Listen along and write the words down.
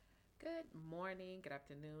Good morning, good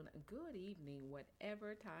afternoon, good evening,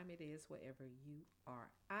 whatever time it is, wherever you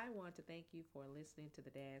are. I want to thank you for listening to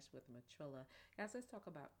The Dash with Matrilla. Guys, let's talk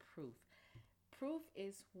about proof. Proof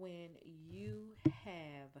is when you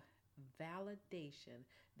have validation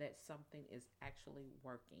that something is actually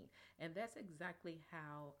working. And that's exactly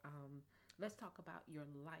how, let's talk about your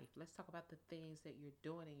life. Let's talk about the things that you're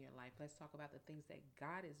doing in your life. Let's talk about the things that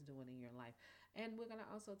God is doing in your life. And we're going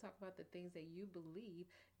to also talk about the things that you believe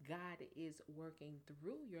God is working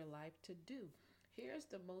through your life to do. Here's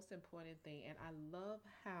the most important thing, and I love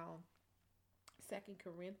how Second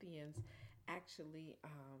Corinthians actually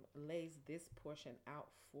lays this portion out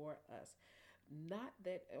for us. Not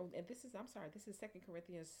that, and this is, I'm sorry, this is Second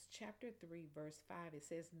Corinthians chapter 3, verse 5. It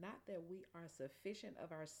says, not that we are sufficient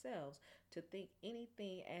of ourselves to think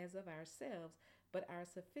anything as of ourselves, but our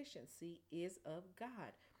sufficiency is of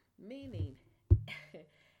God. Meaning,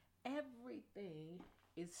 everything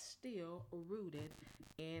is still rooted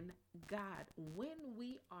in God. When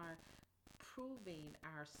we are proving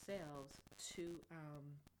ourselves to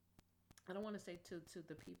I don't want to say to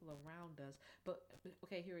the people around us, but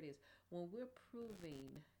okay, here it is. When we're proving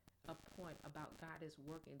a point about God is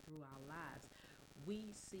working through our lives,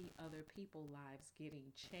 we see other people lives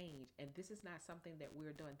getting changed, and this is not something that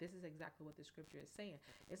we're doing. This is exactly what the scripture is saying.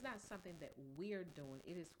 It's not something that we're doing.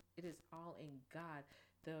 It is all in God.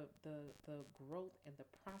 The growth and the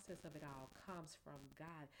process of it all comes from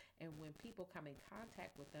God. And when people come in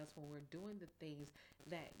contact with us, when we're doing the things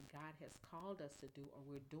that God has called us to do, or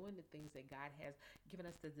we're doing the things that God has given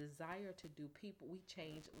us the desire to do, people, we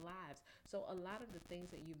change lives. So a lot of the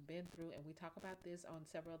things that you've been through, and we talk about this on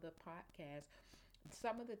several of the podcasts,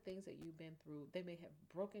 some of the things that you've been through, they may have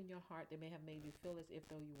broken your heart. They may have made you feel as if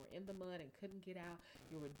though you were in the mud and couldn't get out.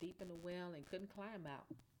 You were deep in the well and couldn't climb out.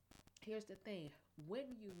 Here's the thing: when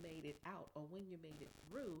you made it out, or when you made it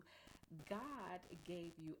through, God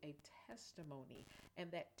gave you a testimony,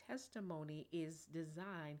 and that testimony is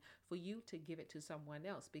designed for you to give it to someone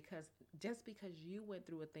else. Because just because you went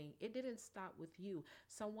through a thing, it didn't stop with you.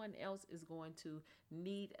 Someone else is going to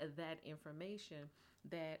need that information,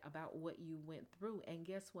 that about what you went through. And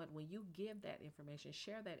guess what? When you give that information,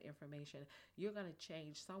 share that information, you're going to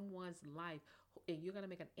change someone's life, and you're going to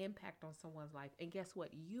make an impact on someone's life. And guess what?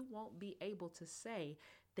 You won't be able to say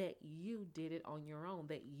that you did it on your own,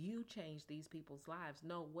 that you changed these people's lives.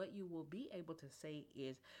 No, what you will be able to say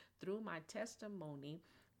is, through my testimony,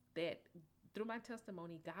 that through my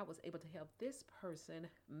testimony, God was able to help this person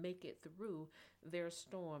make it through their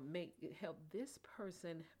storm, help this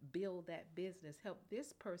person build that business, help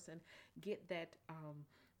this person get that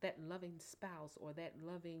loving spouse or that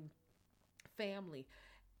loving family.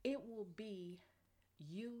 It will be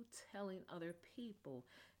you telling other people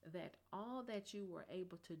that all that you were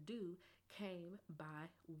able to do came by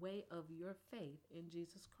way of your faith in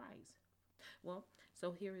Jesus Christ. Well,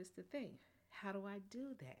 so here is the thing. How do I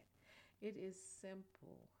do that? It is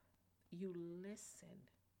simple. You listen,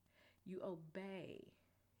 you obey,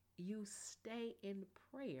 you stay in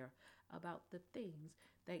prayer about the things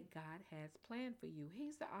that God has planned for you.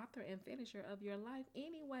 He's the author and finisher of your life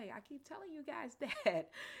anyway. I keep telling you guys that.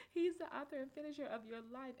 He's the author and finisher of your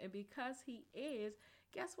life. And because He is,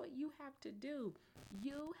 guess what you have to do?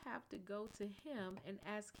 You have to go to Him and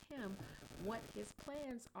ask Him what His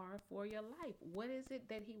plans are for your life. What is it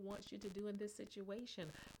that He wants you to do in this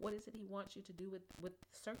situation? What is it He wants you to do with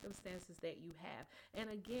circumstances that you have?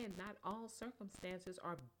 And again, not all circumstances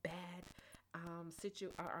are bad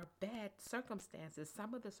are bad circumstances.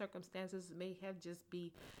 Some of the circumstances may have just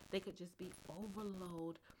be they could just be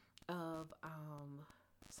overload of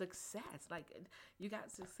success. Like, you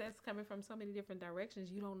got success coming from so many different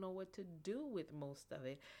directions, you don't know what to do with most of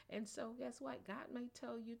it. And so guess what? God may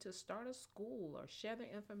tell you to start a school, or share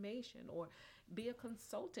the information, or be a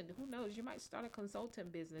consultant. Who knows? You might start a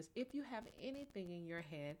consultant business. If you have anything in your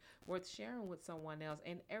head worth sharing with someone else,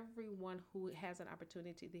 and everyone who has an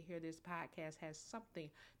opportunity to hear this podcast has something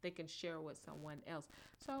they can share with someone else.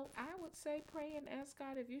 So I would say pray and ask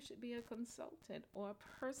God if you should be a consultant or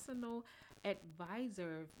a personal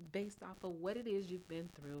advisor based off of what it is you've been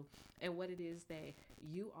through and what it is that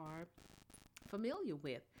you are familiar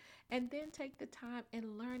with. And then take the time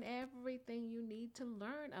and learn everything you need to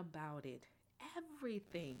learn about it.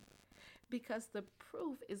 Everything. Because the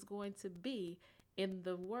proof is going to be in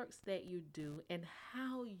the works that you do and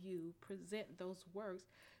how you present those works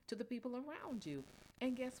to the people around you.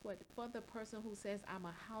 And guess what? For the person who says, I'm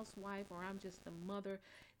a housewife or I'm just a mother,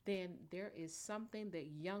 then there is something that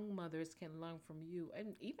young mothers can learn from you,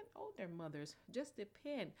 and even older mothers. Just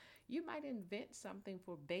depend. You might invent something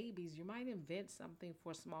for babies, you might invent something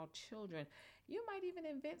for small children, you might even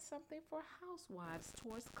invent something for housewives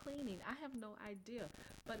towards cleaning. I have no idea,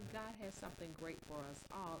 but God has something great for us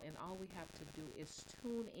all, and all we have to do is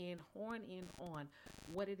tune in, horn in on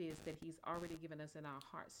what it is that He's already given us in our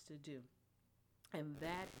hearts to do. And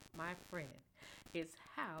that, my friend, is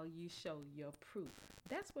how you show your proof.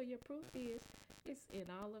 That's where your proof is. It's in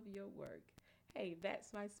all of your work. Hey,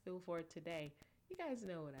 that's my spill for today. You guys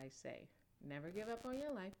know what I say. Never give up on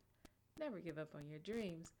your life. Never give up on your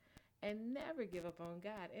dreams. And never give up on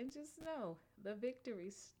God. And just know the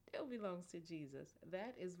victory still belongs to Jesus.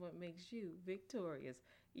 That is what makes you victorious.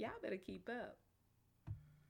 Y'all better keep up.